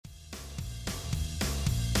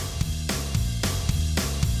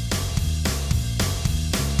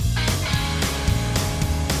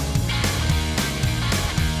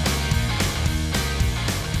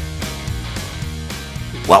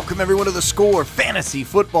Welcome everyone to the Score Fantasy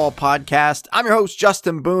Football Podcast. I'm your host,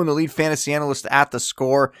 Justin Boone, the lead fantasy analyst at the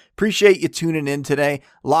Score. Appreciate you tuning in today.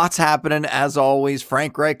 Lots happening as always.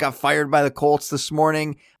 Frank Reich got fired by the Colts this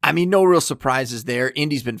morning. I mean, no real surprises there.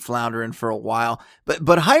 Indy's been floundering for a while,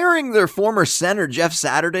 but hiring their former center, Jeff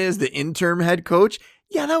Saturday, as the interim head coach,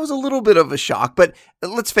 yeah, that was a little bit of a shock, but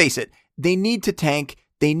let's face it, they need to tank.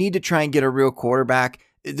 They need to try and get a real quarterback.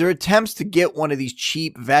 Their attempts to get one of these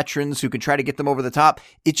cheap veterans who can try to get them over the top,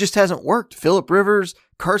 it just hasn't worked. Phillip Rivers,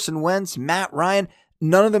 Carson Wentz, Matt Ryan,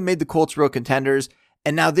 none of them made the Colts real contenders.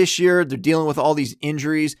 And now this year, they're dealing with all these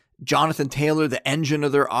injuries. Jonathan Taylor, the engine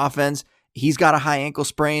of their offense, he's got a high ankle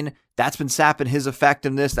sprain. That's been sapping his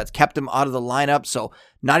effectiveness. That's kept him out of the lineup. So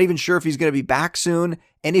not even sure if he's going to be back soon.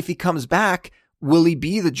 And if he comes back, will he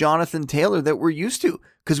be the Jonathan Taylor that we're used to?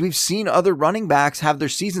 Because we've seen other running backs have their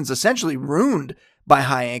seasons essentially ruined by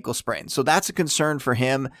high ankle sprains. So that's a concern for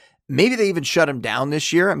him. Maybe they even shut him down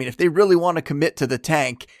this year. I mean, if they really want to commit to the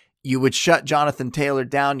tank, you would shut Jonathan Taylor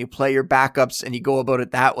down, you play your backups, and you go about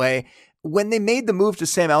it that way. When they made the move to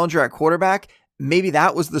Sam Ehlinger at quarterback, maybe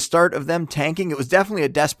that was the start of them tanking. It was definitely a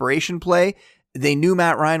desperation play. They knew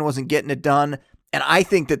Matt Ryan wasn't getting it done. And I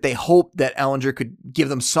think that they hoped that Ehlinger could give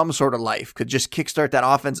them some sort of life, could just kickstart that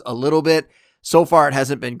offense a little bit. So far, it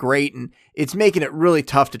hasn't been great, and it's making it really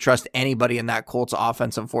tough to trust anybody in that Colts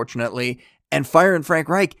offense, unfortunately. And firing Frank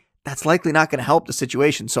Reich, that's likely not going to help the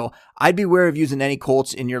situation. So I'd be wary of using any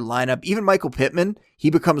Colts in your lineup. Even Michael Pittman,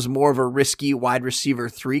 he becomes more of a risky wide receiver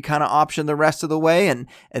 3 kind of option the rest of the way. And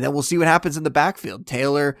then we'll see what happens in the backfield.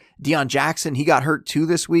 Taylor, Deion Jackson, he got hurt too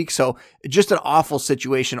this week. So just an awful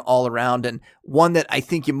situation all around, and one that I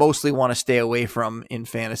think you mostly want to stay away from in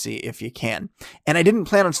fantasy if you can. And I didn't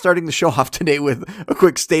plan on starting the show off today with a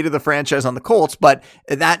quick state of the franchise on the Colts, but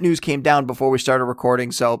that news came down before we started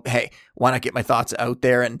recording. So hey, why not get my thoughts out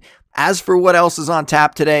there? And as for what else is on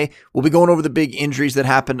tap today, we'll be going over the big injuries that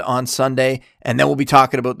happened on Sunday, and then we'll be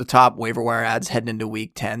talking about the top waiver wire ads heading into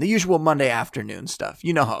week 10, the usual Monday afternoon stuff.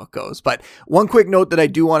 You know how it goes. But one quick note that I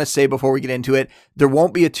do want to say before we get into it, there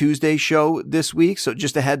won't be a Tuesday show this week, so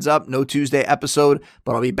just a heads up, no Tuesday episode,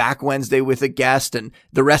 but I'll be back Wednesday with a guest, and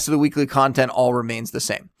the rest of the weekly content all remains the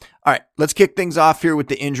same. All right, let's kick things off here with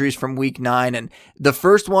the injuries from week 9. And the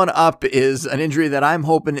first one up is an injury that I'm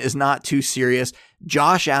hoping is not too serious.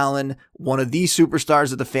 Josh Allen, one of the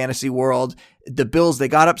superstars of the fantasy world. The Bills, they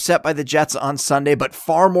got upset by the Jets on Sunday, but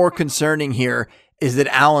far more concerning here is that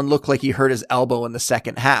Allen looked like he hurt his elbow in the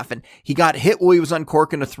second half, and he got hit while he was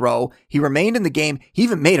uncorking a throw. He remained in the game. He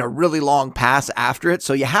even made a really long pass after it,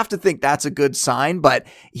 so you have to think that's a good sign, but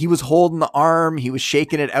he was holding the arm. He was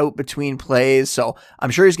shaking it out between plays, so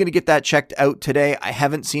I'm sure he's going to get that checked out today. I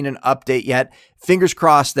haven't seen an update yet. Fingers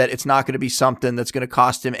crossed that it's not going to be something that's going to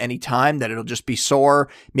cost him any time, that it'll just be sore,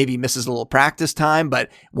 maybe misses a little practice time, but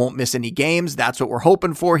won't miss any games. That's what we're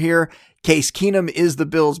hoping for here. Case Keenum is the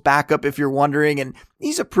Bills' backup, if you're wondering, and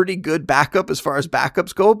he's a pretty good backup as far as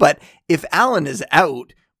backups go, but if Allen is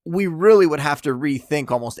out, we really would have to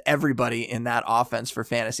rethink almost everybody in that offense for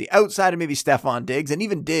fantasy, outside of maybe Stephon Diggs, and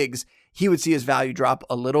even Diggs, he would see his value drop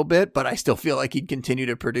a little bit, but I still feel like he'd continue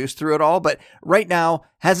to produce through it all. But right now,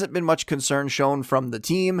 hasn't been much concern shown from the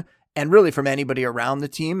team and really from anybody around the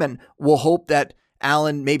team. And we'll hope that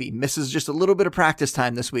Allen maybe misses just a little bit of practice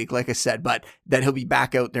time this week, like I said, but that he'll be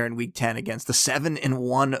back out there in week 10 against the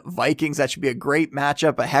 7-1 Vikings. That should be a great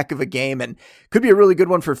matchup, a heck of a game, and could be a really good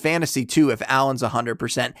one for fantasy too if Allen's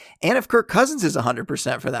 100% and if Kirk Cousins is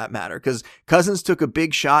 100% for that matter, because Cousins took a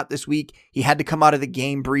big shot this week. He had to come out of the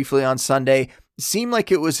game briefly on Sunday. It seemed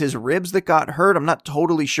like it was his ribs that got hurt. I'm not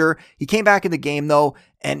totally sure. He came back in the game though,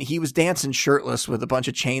 and he was dancing shirtless with a bunch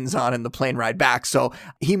of chains on in the plane ride back. So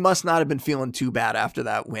he must not have been feeling too bad after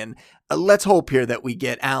that win. Let's hope here that we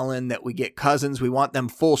get Allen, that we get Cousins. We want them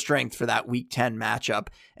full strength for that week 10 matchup.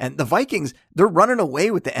 And the Vikings, they're running away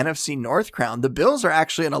with the NFC North crown. The Bills are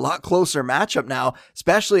actually in a lot closer matchup now,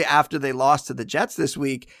 especially after they lost to the Jets this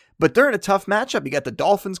week. But they're in a tough matchup. You got the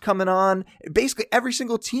Dolphins coming on. Basically, every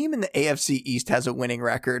single team in the AFC East has a winning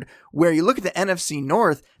record. Where you look at the NFC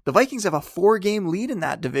North, the Vikings have a 4-game lead in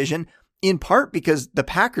that division, in part because the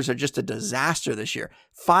Packers are just a disaster this year.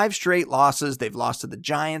 5 straight losses. They've lost to the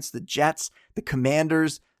Giants, the Jets, the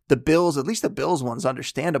Commanders, the Bills. At least the Bills one's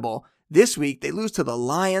understandable. This week, they lose to the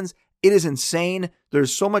Lions. It is insane.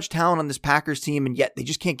 There's so much talent on this Packers team, and yet they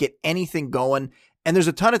just can't get anything going. And there's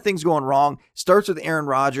a ton of things going wrong. Starts with Aaron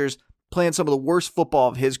Rodgers playing some of the worst football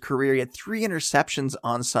of his career. He had 3 interceptions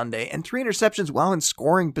on Sunday, and 3 interceptions while in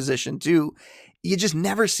scoring position too. You just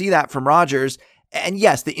never see that from Rodgers. And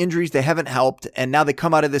yes, the injuries, they haven't helped. And now they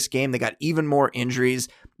come out of this game, they got even more injuries.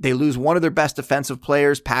 They lose one of their best defensive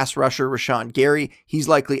players, pass rusher Rashawn Gary. He's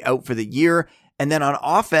likely out for the year. And then on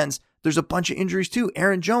offense, there's a bunch of injuries too.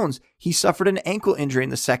 Aaron Jones, he suffered an ankle injury in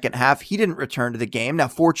the second half. He didn't return to the game. Now,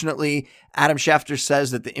 fortunately, Adam Schefter says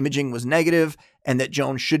that the imaging was negative and that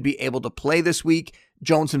Jones should be able to play this week.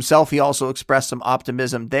 Jones himself, he also expressed some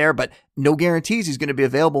optimism there, but no guarantees he's going to be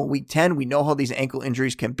available in week 10. We know how these ankle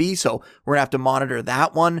injuries can be, so we're going to have to monitor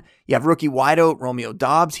that one. You have rookie wideout Romeo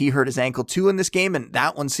Doubs. He hurt his ankle too in this game, and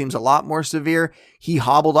that one seems a lot more severe. He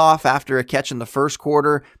hobbled off after a catch in the first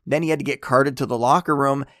quarter. Then he had to get carted to the locker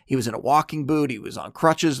room. He was in a walking boot. He was on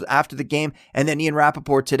crutches after the game. And then Ian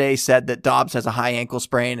Rappaport today said that Doubs has a high ankle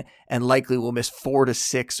sprain and likely will miss 4 to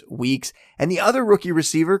 6 weeks. And the other rookie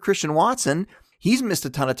receiver, Christian Watson, he's missed a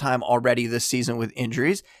ton of time already this season with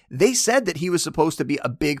injuries. They said that he was supposed to be a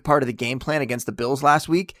big part of the game plan against the Bills last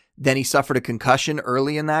week. Then he suffered a concussion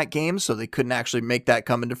early in that game, so they couldn't actually make that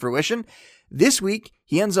come into fruition. This week,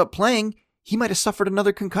 he ends up playing. He might have suffered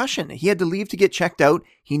another concussion. He had to leave to get checked out.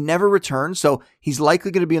 He never returned, so he's likely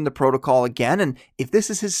going to be in the protocol again. And if this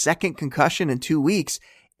is his second concussion in 2 weeks,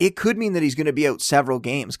 it could mean that he's going to be out several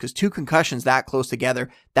games because 2 concussions that close together,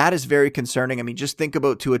 that is very concerning. I mean, just think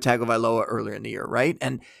about Tua Tagovailoa earlier in the year, right?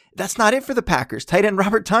 And that's not it for the Packers. Tight end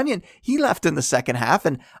Robert Tonyan, he left in the second half,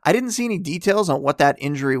 and I didn't see any details on what that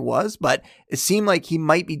injury was, but it seemed like he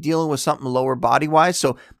might be dealing with something lower body-wise.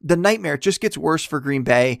 So the nightmare just gets worse for Green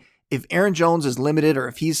Bay. If Aaron Jones is limited or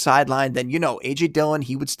if he's sidelined, then, A.J. Dillon,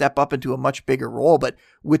 he would step up into a much bigger role. But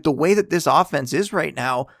with the way that this offense is right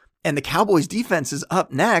now, and the Cowboys defense is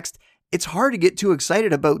up next, it's hard to get too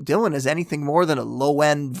excited about Dillon as anything more than a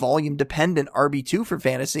low-end, volume-dependent RB2 for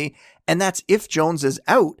fantasy, and that's if Jones is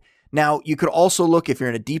out. Now, you could also look, if you're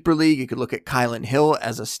in a deeper league, you could look at Kylan Hill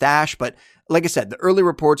as a stash, but like I said, the early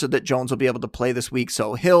reports are that Jones will be able to play this week,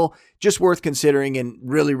 so Hill, just worth considering in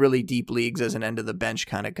really, really deep leagues as an end-of-the-bench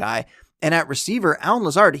kind of guy. And at receiver, Allen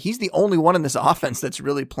Lazard, he's the only one in this offense that's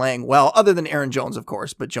really playing well, other than Aaron Jones, of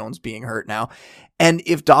course, but Jones being hurt now. And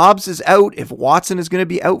if Doubs is out, if Watson is going to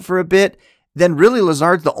be out for a bit, then really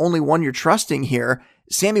Lazard's the only one you're trusting here.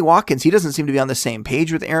 Sammy Watkins, he doesn't seem to be on the same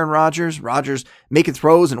page with Aaron Rodgers. Rodgers making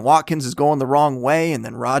throws and Watkins is going the wrong way, and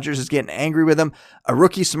then Rodgers is getting angry with him. A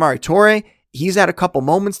rookie, Samori Toure, he's had a couple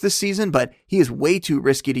moments this season, but he is way too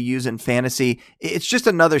risky to use in fantasy. It's just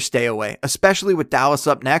another stay away, especially with Dallas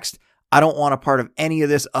up next. I don't want a part of any of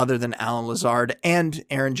this other than Allen Lazard and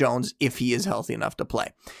Aaron Jones if he is healthy enough to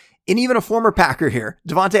play. And even a former Packer here,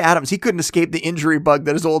 Devontae Adams, he couldn't escape the injury bug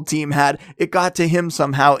that his old team had. It got to him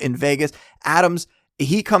somehow in Vegas. Adams,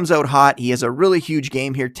 he comes out hot. He has a really huge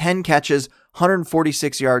game here, 10 catches,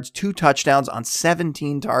 146 yards, 2 touchdowns on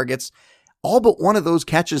 17 targets. All but one of those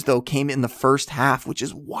catches, though, came in the first half, which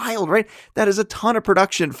is wild, right? That is a ton of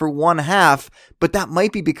production for one half, but that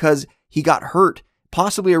might be because he got hurt.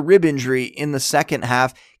 Possibly a rib injury in the second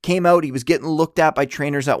half. Came out, he was getting looked at by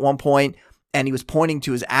trainers at one point, and he was pointing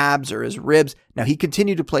to his abs or his ribs. Now, he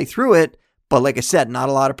continued to play through it, but like I said, not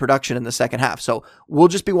a lot of production in the second half. So we'll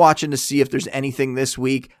just be watching to see if there's anything this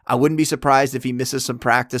week. I wouldn't be surprised if he misses some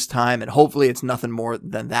practice time, and hopefully it's nothing more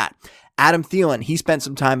than that. Adam Thielen, he spent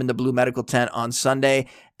some time in the Blue Medical Tent on Sunday,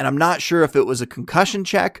 and I'm not sure if it was a concussion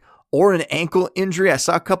check or an ankle injury. I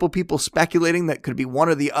saw a couple people speculating that could be one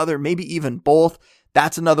or the other, maybe even both.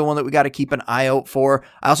 That's another one that we got to keep an eye out for.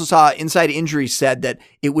 I also saw Inside Injuries said that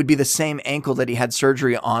it would be the same ankle that he had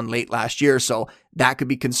surgery on late last year, so that could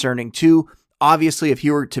be concerning too. Obviously, if he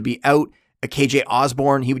were to be out, a KJ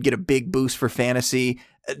Osborne, he would get a big boost for fantasy.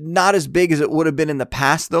 Not as big as it would have been in the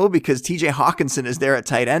past, though, because TJ Hawkinson is there at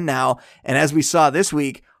tight end now. And as we saw this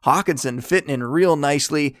week, Hawkinson fitting in real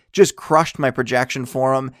nicely, just crushed my projection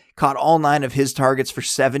for him, caught all 9 of his targets for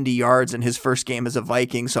 70 yards in his first game as a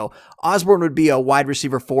Viking. So Osborne would be a wide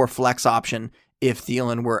receiver 4 flex option if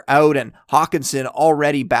Thielen were out, and Hawkinson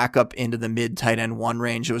already back up into the mid tight end 1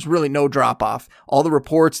 range. There was really no drop off. All the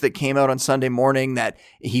reports that came out on Sunday morning that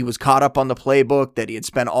he was caught up on the playbook, that he had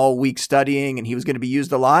spent all week studying and he was going to be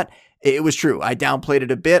used a lot, it was true. I downplayed it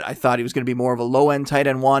a bit. I thought he was going to be more of a low end tight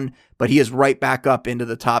end 1, but he is right back up into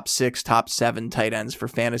the top 6, top 7 tight ends for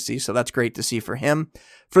fantasy. So that's great to see for him.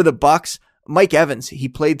 For the Bucs, Mike Evans, he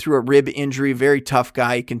played through a rib injury, very tough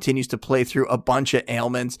guy. He continues to play through a bunch of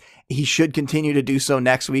ailments. He should continue to do so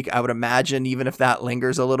next week, I would imagine, even if that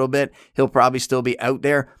lingers a little bit. He'll probably still be out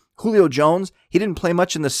there. Julio Jones, he didn't play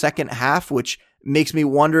much in the second half, which makes me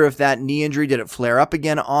wonder if that knee injury, did it flare up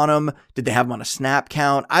again on him? Did they have him on a snap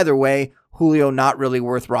count? Either way, Julio not really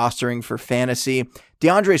worth rostering for fantasy.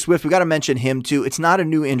 DeAndre Swift, we got to mention him too. It's not a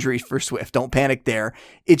new injury for Swift. Don't panic there.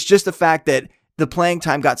 It's just the fact that the playing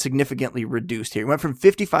time got significantly reduced here. He went from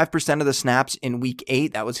 55% of the snaps in week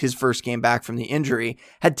 8. That was his first game back from the injury,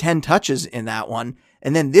 had 10 touches in that one.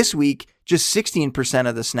 And then this week, just 16%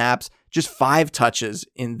 of the snaps, just 5 touches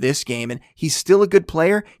in this game. And he's still a good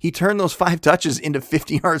player. He turned those 5 touches into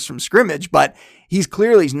 50 yards from scrimmage, but he's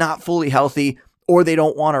not fully healthy, or they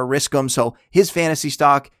don't want to risk him. So his fantasy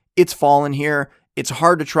stock, it's fallen here. It's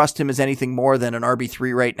hard to trust him as anything more than an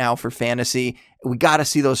RB3 right now for fantasy. We got to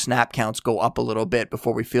see those snap counts go up a little bit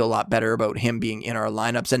before we feel a lot better about him being in our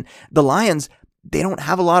lineups. And the Lions, they don't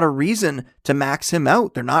have a lot of reason to max him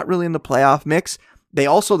out. They're not really in the playoff mix. They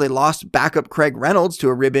lost backup Craig Reynolds to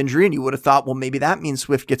a rib injury, and you would have thought, well, maybe that means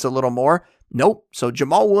Swift gets a little more. Nope. So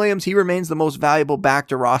Jamal Williams, he remains the most valuable back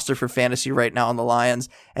to roster for fantasy right now on the Lions.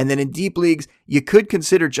 And then in deep leagues, you could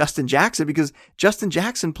consider Justin Jackson, because Justin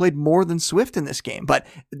Jackson played more than Swift in this game. But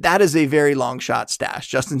that is a very long shot stash.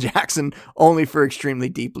 Justin Jackson only for extremely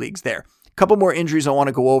deep leagues there. Couple more injuries I want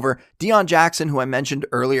to go over. Deion Jackson, who I mentioned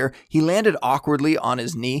earlier, he landed awkwardly on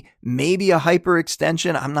his knee. Maybe a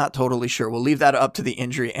hyperextension. I'm not totally sure. We'll leave that up to the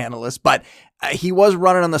injury analyst, but he was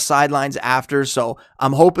running on the sidelines after, so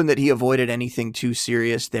I'm hoping that he avoided anything too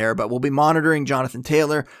serious there. But we'll be monitoring Jonathan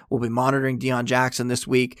Taylor. We'll be monitoring Deion Jackson this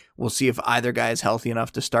week. We'll see if either guy is healthy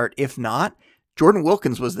enough to start. If not, Jordan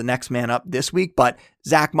Wilkins was the next man up this week, but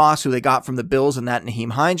Zach Moss, who they got from the Bills in that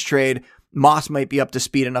Naheem Hines trade, Moss might be up to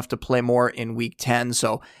speed enough to play more in week 10.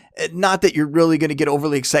 So not that you're really going to get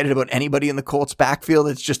overly excited about anybody in the Colts backfield.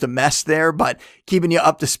 It's just a mess there, but keeping you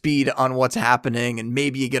up to speed on what's happening, and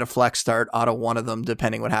maybe you get a flex start out of one of them,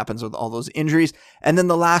 depending what happens with all those injuries. And then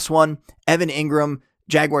the last one, Evan Ingram,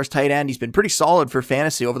 Jaguars tight end. He's been pretty solid for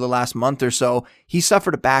fantasy over the last month or so. He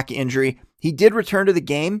suffered a back injury. He did return to the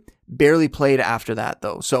game, barely played after that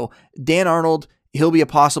though. So Dan Arnold, he'll be a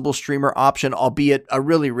possible streamer option, albeit a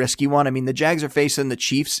really risky one. I mean, the Jags are facing the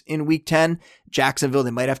Chiefs in week 10. Jacksonville,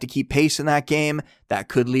 they might have to keep pace in that game. That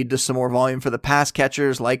could lead to some more volume for the pass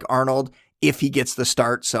catchers like Arnold if he gets the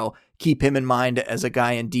start. So keep him in mind as a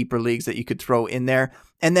guy in deeper leagues that you could throw in there.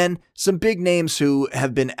 And then some big names who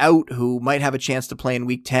have been out, who might have a chance to play in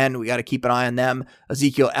week 10. We got to keep an eye on them.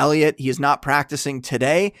 Ezekiel Elliott, he is not practicing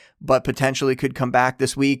today, but potentially could come back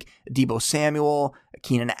this week. Deebo Samuel,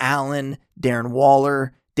 Keenan Allen, Darren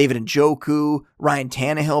Waller, David Njoku, Ryan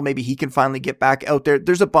Tannehill, maybe he can finally get back out there.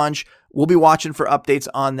 There's a bunch. We'll be watching for updates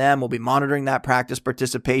on them. We'll be monitoring that practice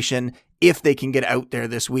participation. If they can get out there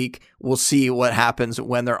this week, we'll see what happens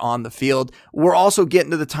when they're on the field. We're also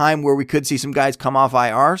getting to the time where we could see some guys come off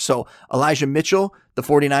IR. So Elijah Mitchell, the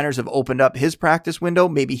 49ers have opened up his practice window.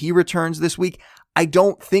 Maybe he returns this week. I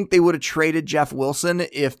don't think they would have traded Jeff Wilson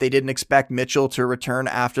if they didn't expect Mitchell to return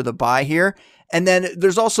after the bye here. And then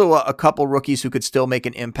there's also a couple rookies who could still make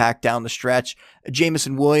an impact down the stretch.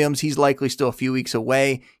 Jameson Williams, he's likely still a few weeks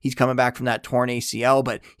away. He's coming back from that torn ACL,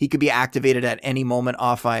 but he could be activated at any moment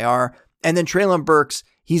off IR. And then Treylon Burks,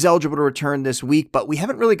 he's eligible to return this week, but we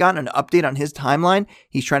haven't really gotten an update on his timeline.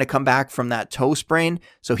 He's trying to come back from that toe sprain,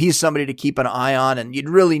 so he's somebody to keep an eye on, and you'd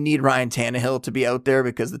really need Ryan Tannehill to be out there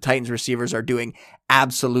because the Titans receivers are doing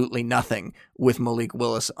absolutely nothing with Malik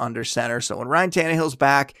Willis under center. So when Ryan Tannehill's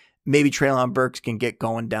back, maybe Treylon Burks can get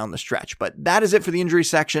going down the stretch. But that is it for the injury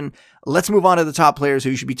section. Let's move on to the top players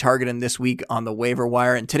who you should be targeting this week on the waiver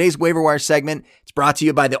wire. And today's waiver wire segment is brought to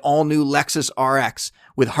you by the all-new Lexus RX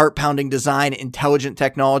with heart-pounding design, intelligent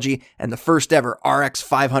technology, and the first ever RX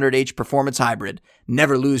 500h performance hybrid.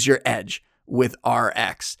 Never lose your edge with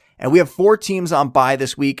RX. And we have 4 teams on bye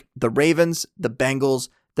this week: the Ravens, the Bengals,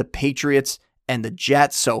 the Patriots, and the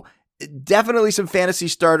Jets. So definitely some fantasy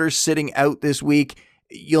starters sitting out this week.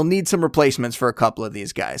 You'll need some replacements for a couple of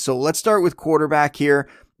these guys. So let's start with quarterback here.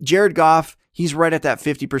 Jared Goff, he's right at that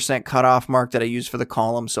 50% cutoff mark that I use for the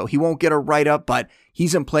column, so he won't get a write-up, but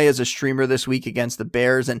he's in play as a streamer this week against the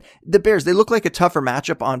Bears. And the Bears, they look like a tougher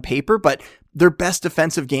matchup on paper, but their best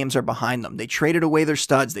defensive games are behind them. They traded away their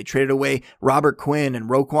studs. They traded away Robert Quinn and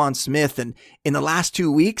Roquan Smith, and in the last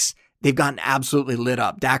 2 weeks, they've gotten absolutely lit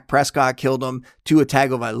up. Dak Prescott killed them. Tua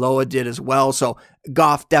Tagovailoa did as well. So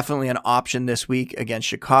Goff definitely an option this week against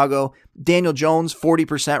Chicago. Daniel Jones,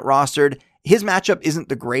 40% rostered. His matchup isn't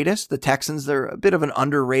the greatest. The Texans, they're a bit of an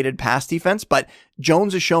underrated pass defense, but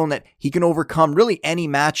Jones has shown that he can overcome really any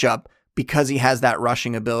matchup because he has that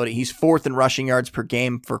rushing ability. He's 4th in rushing yards per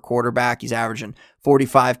game for quarterback. He's averaging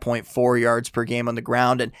 45.4 yards per game on the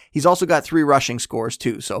ground, and he's also got 3 rushing scores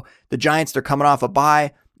too. So the Giants, they're coming off a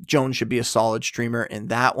bye. Jones should be a solid streamer in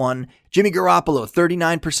that one. Jimmy Garoppolo,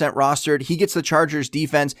 39% rostered. He gets the Chargers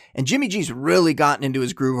defense, and Jimmy G's really gotten into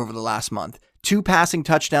his groove over the last month. 2 passing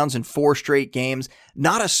touchdowns in 4 straight games.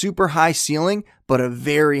 Not a super high ceiling, but a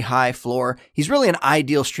very high floor. He's really an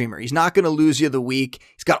ideal streamer. He's not going to lose you the week.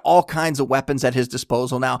 He's got all kinds of weapons at his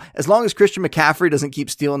disposal now. As long as Christian McCaffrey doesn't keep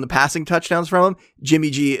stealing the passing touchdowns from him, Jimmy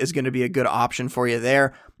G is going to be a good option for you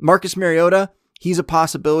there. Marcus Mariota, he's a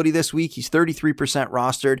possibility this week. He's 33%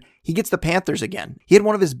 rostered. He gets the Panthers again. He had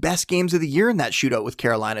one of his best games of the year in that shootout with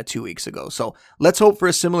Carolina 2 weeks ago. So let's hope for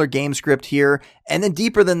a similar game script here. And then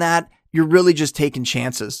deeper than that, you're really just taking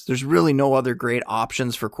chances. There's really no other great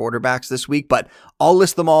options for quarterbacks this week, but I'll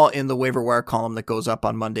list them all in the waiver wire column that goes up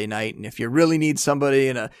on Monday night. And if you really need somebody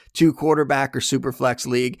in a 2 quarterback or super flex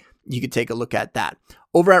league, you could take a look at that.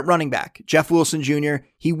 Over at running back, Jeff Wilson Jr.,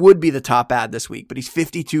 he would be the top ad this week, but he's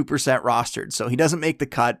 52% rostered, so he doesn't make the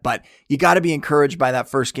cut, but you got to be encouraged by that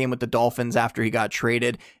first game with the Dolphins after he got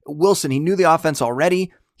traded. Wilson, he knew the offense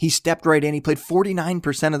already. He stepped right in. He played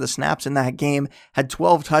 49% of the snaps in that game, had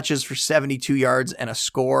 12 touches for 72 yards and a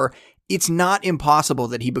score. It's not impossible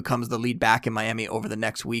that he becomes the lead back in Miami over the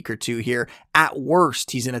next week or two here. At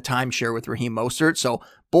worst, he's in a timeshare with Raheem Mostert. So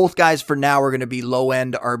both guys for now are going to be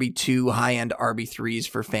low-end RB2, high-end RB3s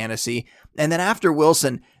for fantasy. And then after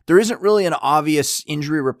Wilson, there isn't really an obvious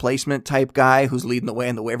injury replacement type guy who's leading the way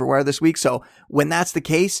in the waiver wire this week. So when that's the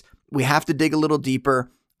case, we have to dig a little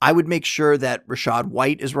deeper. I would make sure that Rachaad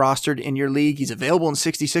White is rostered in your league. He's available in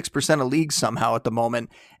 66% of leagues somehow at the moment.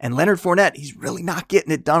 And Leonard Fournette, he's really not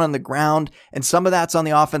getting it done on the ground. And some of that's on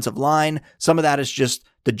the offensive line. Some of that is just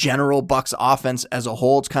the general Bucs offense as a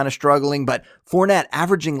whole. It's kind of struggling. But Fournette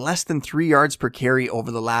averaging less than 3 yards per carry over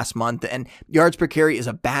the last month. And yards per carry is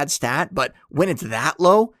a bad stat, but when it's that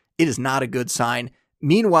low, it is not a good sign.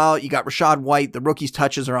 Meanwhile, you got Rachaad White. The rookie's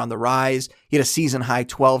touches are on the rise. He had a season-high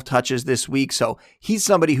 12 touches this week, so he's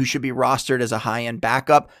somebody who should be rostered as a high-end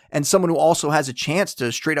backup and someone who also has a chance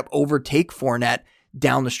to straight up overtake Fournette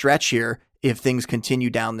down the stretch here if things continue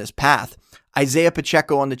down this path. Isaiah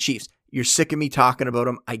Pacheco on the Chiefs. You're sick of me talking about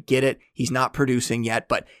him. I get it. He's not producing yet,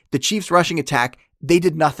 but the Chiefs' rushing attack, they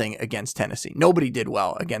did nothing against Tennessee. Nobody did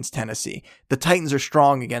well against Tennessee. The Titans are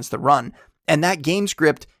strong against the run, and that game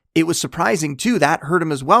script, it was surprising too. That hurt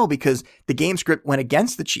him as well because the game script went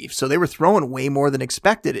against the Chiefs. So they were throwing way more than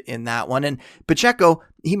expected in that one. And Pacheco,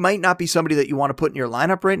 he might not be somebody that you want to put in your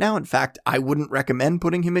lineup right now. In fact, I wouldn't recommend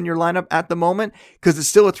putting him in your lineup at the moment because it's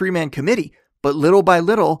still a 3-man committee. But little by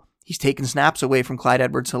little, he's taking snaps away from Clyde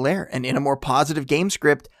Edwards-Helaire. And in a more positive game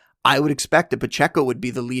script, I would expect that Pacheco would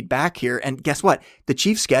be the lead back here. And guess what? The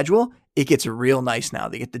Chiefs' schedule, it gets real nice now.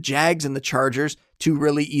 They get the Jags and the Chargers, 2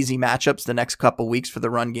 really easy matchups the next couple weeks for the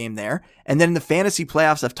run game there. And then in the fantasy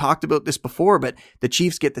playoffs, I've talked about this before, but the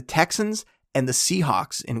Chiefs get the Texans and the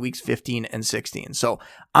Seahawks in weeks 15 and 16. So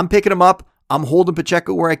I'm picking them up. I'm holding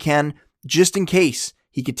Pacheco where I can, just in case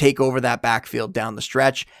he could take over that backfield down the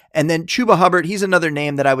stretch. And then Chuba Hubbard, he's another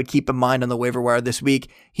name that I would keep in mind on the waiver wire this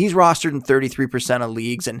week. He's rostered in 33% of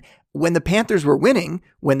leagues. And when the Panthers were winning,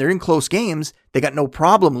 when they're in close games, they got no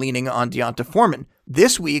problem leaning on Deonta Foreman.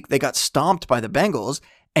 This week, they got stomped by the Bengals,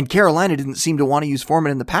 and Carolina didn't seem to want to use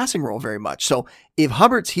Foreman in the passing role very much. So if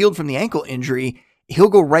Hubbard's healed from the ankle injury, he'll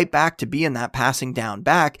go right back to being that passing down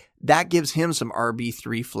back. That gives him some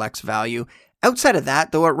RB3 flex value. Outside of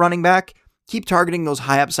that, though, at running back, keep targeting those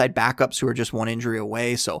high upside backups who are just one injury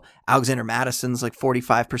away. So Alexander Madison's like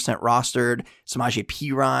 45% rostered, Samaje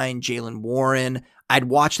Perine, Jalen Warren. I'd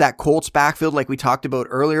watch that Colts backfield like we talked about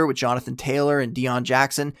earlier with Jonathan Taylor and Deion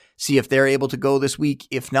Jackson, see if they're able to go this week.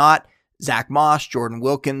 If not, Zach Moss, Jordan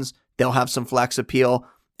Wilkins, they'll have some flex appeal.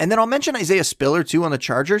 And then I'll mention Isaiah Spiller too on the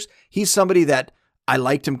Chargers. He's somebody that I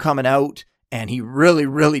liked him coming out, and he really,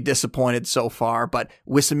 really disappointed so far. But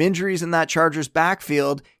with some injuries in that Chargers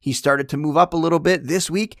backfield, he started to move up a little bit this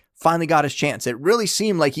week, finally got his chance. It really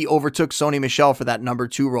seemed like he overtook Sony Michel for that number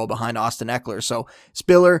 2 role behind Austin Eckler. So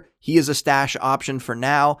Spiller, he is a stash option for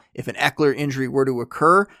now. If an Eckler injury were to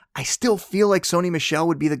occur, I still feel like Sony Michel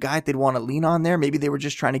would be the guy they'd want to lean on there. Maybe they were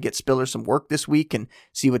just trying to get Spiller some work this week and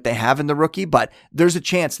see what they have in the rookie, but there's a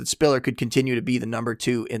chance that Spiller could continue to be the number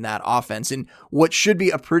 2 in that offense, in what should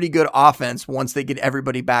be a pretty good offense once they get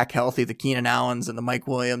everybody back healthy, the Keenan Allens and the Mike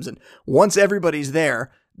Williams, and once everybody's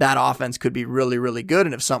there, that offense could be really, really good.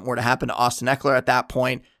 And if something were to happen to Austin Eckler at that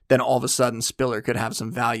point, then all of a sudden Spiller could have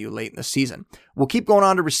some value late in the season. We'll keep going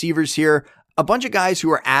on to receivers here. A bunch of guys who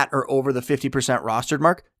are at or over the 50% rostered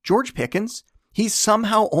mark. George Pickens, he's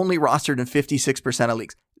somehow only rostered in 56% of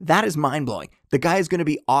leagues. That is mind-blowing. The guy is going to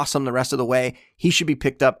be awesome the rest of the way. He should be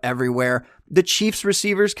picked up everywhere. The Chiefs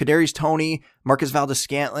receivers, Kadarius Toney, Marcus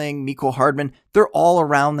Valdes-Scantling, Mecole Hardman, they're all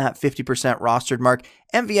around that 50% rostered mark.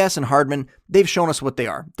 MVS and Hardman, they've shown us what they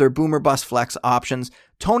are. They're boomer bust flex options.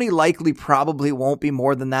 Toney likely probably won't be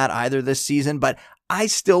more than that either this season, but I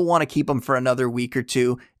still want to keep him for another week or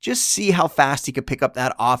two. Just see how fast he could pick up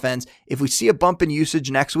that offense. If we see a bump in usage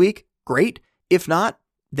next week, great. If not,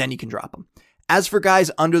 then you can drop him. As for guys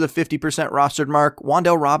under the 50% rostered mark,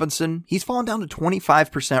 Wan'Dale Robinson, he's fallen down to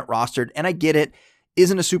 25% rostered, and I get it.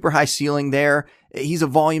 Isn't a super high ceiling there. He's a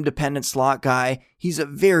volume dependent slot guy. He's a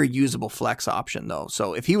very usable flex option though.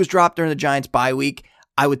 So if he was dropped during the Giants bye week,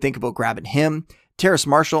 I would think about grabbing him. Terrace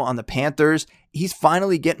Marshall on the Panthers, he's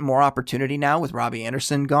finally getting more opportunity now with Robbie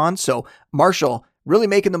Anderson gone. So Marshall really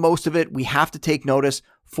making the most of it. We have to take notice.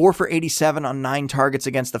 4 for 87 on 9 targets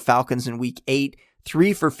against the Falcons in week 8.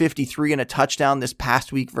 3 for 53 and a touchdown this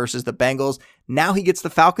past week versus the Bengals. Now he gets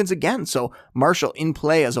the Falcons again. So Marshall in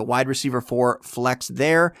play as a wide receiver 4 flex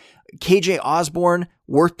there. KJ Osborne,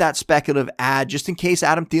 worth that speculative ad just in case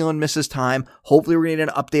Adam Thielen misses time. Hopefully we're going to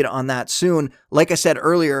get an update on that soon. Like I said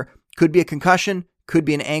earlier, could be a concussion, could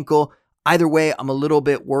be an ankle. Either way, I'm a little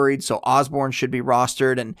bit worried, so Osborne should be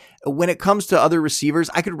rostered. And when it comes to other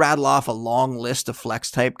receivers, I could rattle off a long list of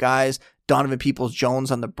flex-type guys. Donovan Peoples-Jones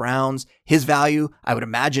on the Browns. His value, I would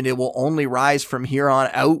imagine it will only rise from here on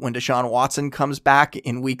out when Deshaun Watson comes back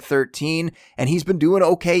in week 13. And he's been doing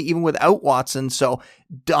okay even without Watson. So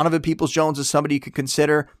Donovan Peoples-Jones is somebody you could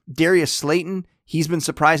consider. Darius Slayton, he's been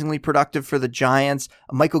surprisingly productive for the Giants.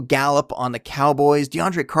 Michael Gallup on the Cowboys.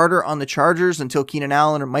 DeAndre Carter on the Chargers until Keenan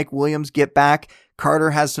Allen or Mike Williams get back.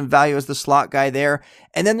 Carter has some value as the slot guy there.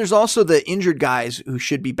 And then there's also the injured guys who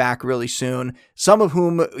should be back really soon. Some of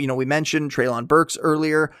whom, we mentioned Treylon Burks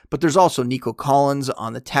earlier, but there's also Nico Collins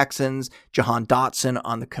on the Texans, Jahan Dotson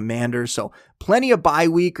on the Commanders. So plenty of bye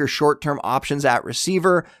week or short-term options at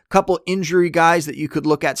receiver. Couple injury guys that you could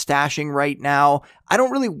look at stashing right now. I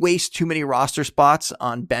don't really waste too many roster spots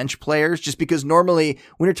on bench players just because normally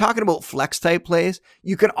when you're talking about flex type plays,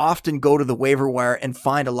 you can often go to the waiver wire and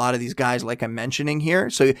find a lot of these guys like I'm mentioning here.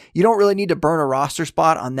 So you don't really need to burn a roster spot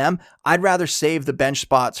on them. I'd rather save the bench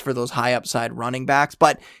spots for those high upside running backs,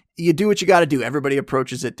 but you do what you got to do. Everybody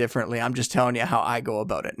approaches it differently. I'm just telling you how I go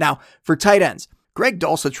about it. Now, for tight ends, Greg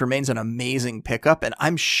Dulcich remains an amazing pickup, and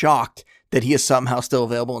I'm shocked that he is somehow still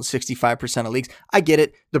available in 65% of leagues. I get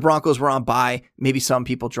it. The Broncos were on bye. Maybe some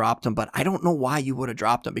people dropped him, but I don't know why you would have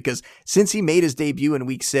dropped him because since he made his debut in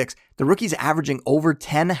week 6, the rookie's averaging over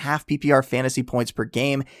 10 half PPR fantasy points per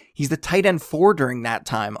game. He's the tight end 4 during that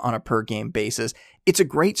time on a per game basis. It's a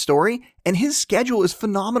great story, and his schedule is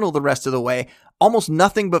phenomenal the rest of the way. Almost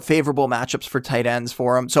nothing but favorable matchups for tight ends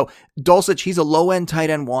for him. So Dulcich, he's a low-end tight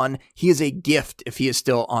end 1. He is a gift if he is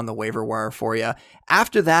still on the waiver wire for you.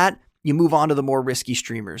 After that, you move on to the more risky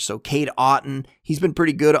streamers. So Cade Otton, he's been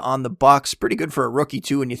pretty good on the Bucks, pretty good for a rookie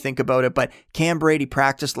too when you think about it, but Cam Brady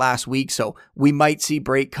practiced last week, so we might see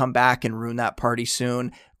Brake come back and ruin that party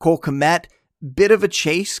soon. Cole Kmet, bit of a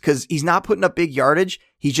chase because he's not putting up big yardage.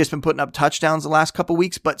 He's just been putting up touchdowns the last couple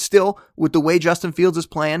weeks, but still, with the way Justin Fields is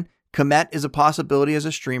playing, Kmet is a possibility as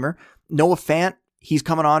a streamer. Noah Fant, he's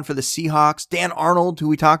coming on for the Seahawks. Dan Arnold, who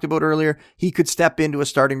we talked about earlier, he could step into a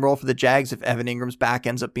starting role for the Jags if Evan Ingram's back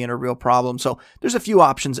ends up being a real problem. So there's a few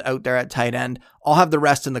options out there at tight end. I'll have the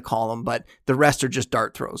rest in the column, but the rest are just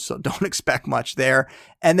dart throws, so don't expect much there.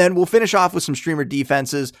 And then we'll finish off with some streamer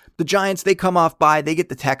defenses. The Giants, they come off bye. They get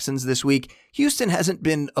the Texans this week. Houston hasn't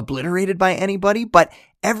been obliterated by anybody, but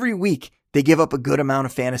every week they give up a good amount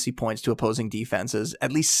of fantasy points to opposing defenses.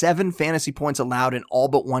 At least 7 fantasy points allowed in all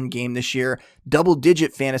but one game this year.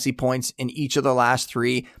 Double-digit fantasy points in each of the last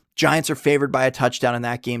 3. Giants are favored by a touchdown in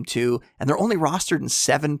that game too, and they're only rostered in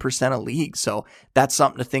 7% of leagues, so that's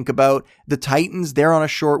something to think about. The Titans, they're on a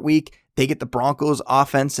short week. They get the Broncos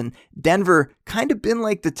offense, and Denver kind of been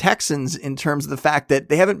like the Texans in terms of the fact that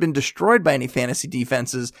they haven't been destroyed by any fantasy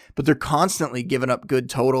defenses, but they're constantly giving up good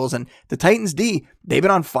totals. And the Titans D, they've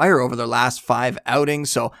been on fire over their last 5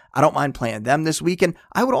 outings, so I don't mind playing them this week. And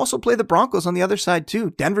I would also play the Broncos on the other side too.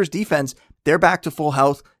 Denver's defense, they're back to full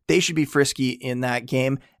health. They should be frisky in that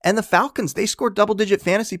game. And the Falcons, they scored double-digit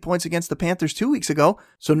fantasy points against the Panthers 2 weeks ago,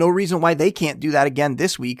 so no reason why they can't do that again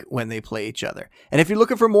this week when they play each other. And if you're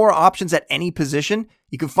looking for more options at any position,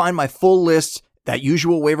 you can find my full lists, that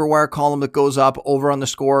usual waiver wire column that goes up over on the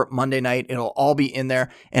Score Monday night. It'll all be in there.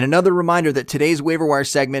 And another reminder that today's waiver wire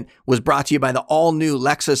segment was brought to you by the all-new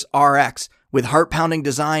Lexus RX. With heart-pounding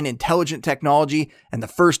design, intelligent technology, and the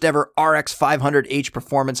first ever RX 500H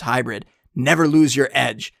performance hybrid. Never lose your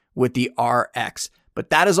edge with the RX. But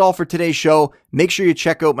that is all for today's show. Make sure you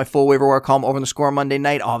check out my full waiver wire column over on the Score Monday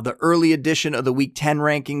night. I'll have the early edition of the Week 10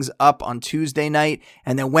 rankings up on Tuesday night.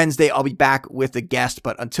 And then Wednesday, I'll be back with a guest.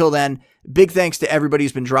 But until then, big thanks to everybody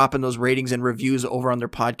who's been dropping those ratings and reviews over on their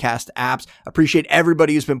podcast apps. Appreciate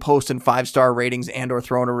everybody who's been posting 5-star ratings and or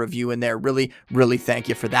throwing a review in there. Really, really thank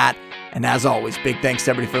you for that. And as always, big thanks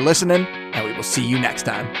to everybody for listening, and we will see you next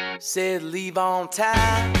time. Said leave on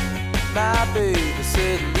time, my baby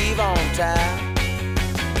said leave on time.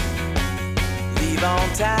 Leave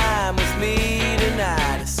on time with me